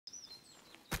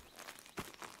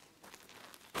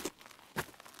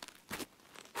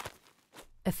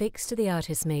Affixed to the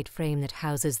artist-made frame that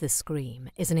houses the scream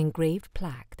is an engraved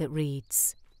plaque that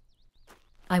reads,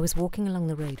 "I was walking along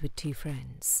the road with two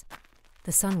friends.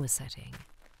 The sun was setting.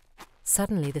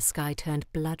 Suddenly the sky turned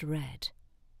blood red.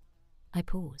 I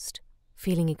paused,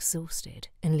 feeling exhausted,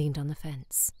 and leaned on the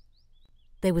fence.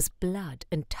 There was blood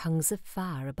and tongues of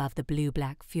fire above the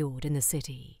blue-black fjord in the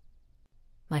city.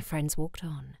 My friends walked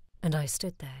on, and I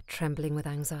stood there trembling with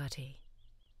anxiety.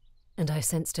 And I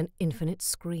sensed an infinite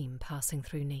scream passing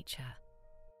through nature."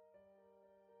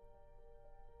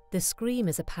 The Scream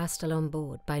is a pastel on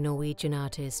board by Norwegian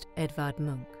artist Edvard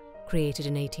Munch, created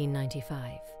in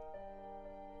 1895.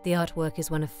 The artwork is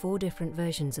one of 4 different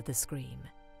versions of the Scream,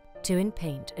 2 in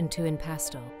paint and 2 in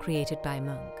pastel, created by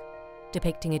Munch,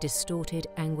 depicting a distorted,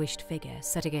 anguished figure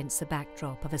set against the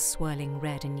backdrop of a swirling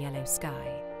red and yellow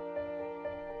sky.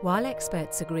 While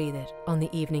experts agree that, on the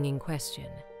evening in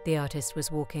question, the artist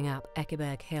was walking up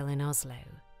Ekeberg Hill in Oslo,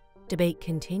 debate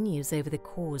continues over the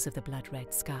cause of the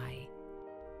blood-red sky.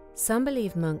 Some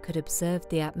believe Munch had observed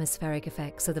the atmospheric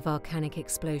effects of the volcanic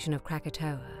explosion of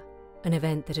Krakatoa, an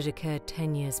event that had occurred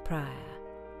 10 years prior.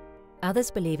 Others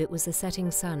believe it was the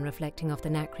setting sun reflecting off the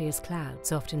nacreous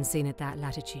clouds often seen at that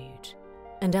latitude.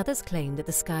 And others claim that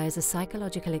the sky is a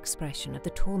psychological expression of the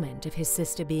torment of his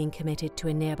sister being committed to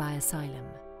a nearby asylum.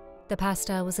 The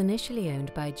pastel was initially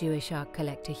owned by Jewish art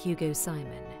collector Hugo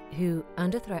Simon, who,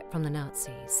 under threat from the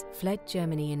Nazis, fled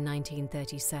Germany in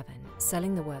 1937,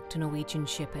 selling the work to Norwegian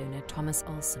shipowner Thomas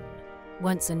Olsen,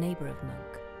 once a neighbour of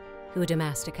Munch, who had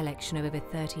amassed a collection of over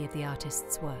 30 of the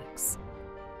artist's works.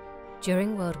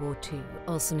 During World War II,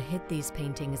 Olsen hid these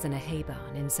paintings in a hay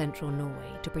barn in central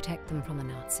Norway to protect them from the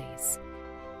Nazis.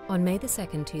 On May 2,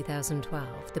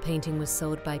 2012, the painting was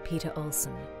sold by Peter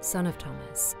Olsen, son of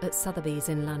Thomas, at Sotheby's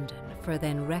in London for a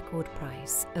then record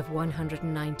price of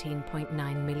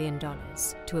 $119.9 million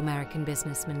to American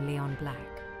businessman Leon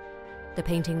Black. The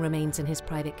painting remains in his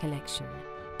private collection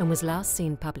and was last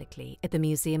seen publicly at the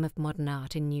Museum of Modern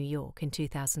Art in New York in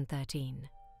 2013.